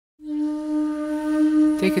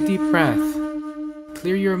Take a deep breath,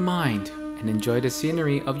 clear your mind, and enjoy the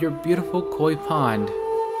scenery of your beautiful koi pond.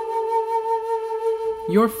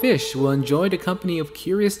 Your fish will enjoy the company of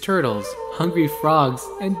curious turtles, hungry frogs,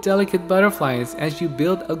 and delicate butterflies as you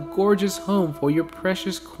build a gorgeous home for your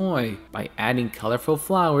precious koi by adding colorful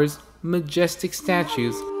flowers, majestic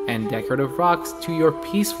statues, and decorative rocks to your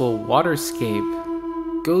peaceful waterscape.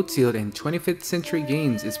 Goatfield in 25th Century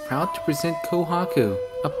Games is proud to present Kohaku,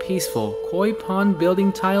 a peaceful koi pond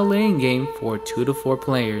building tile laying game for 2 to 4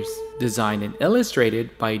 players, designed and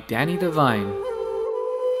illustrated by Danny Devine.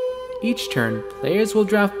 Each turn, players will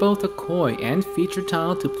draft both a koi and feature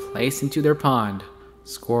tile to place into their pond.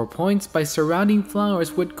 Score points by surrounding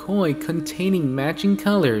flowers with koi containing matching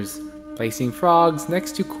colors, placing frogs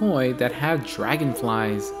next to koi that have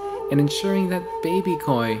dragonflies, and ensuring that baby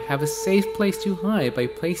koi have a safe place to hide by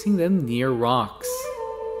placing them near rocks.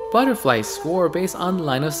 Butterflies score based on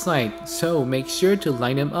line of sight, so make sure to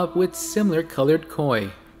line them up with similar colored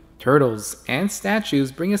koi. Turtles and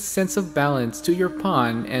statues bring a sense of balance to your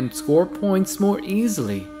pond and score points more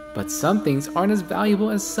easily, but some things aren't as valuable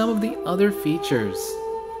as some of the other features.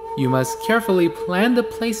 You must carefully plan the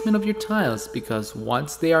placement of your tiles because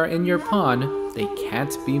once they are in your pond, they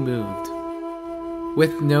can't be moved.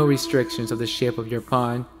 With no restrictions of the shape of your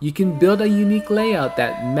pond, you can build a unique layout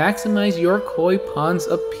that maximizes your koi pond's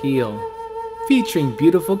appeal. Featuring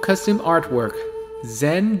beautiful custom artwork,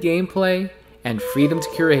 zen gameplay, and freedom to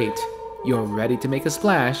curate, you're ready to make a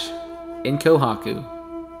splash in Kohaku.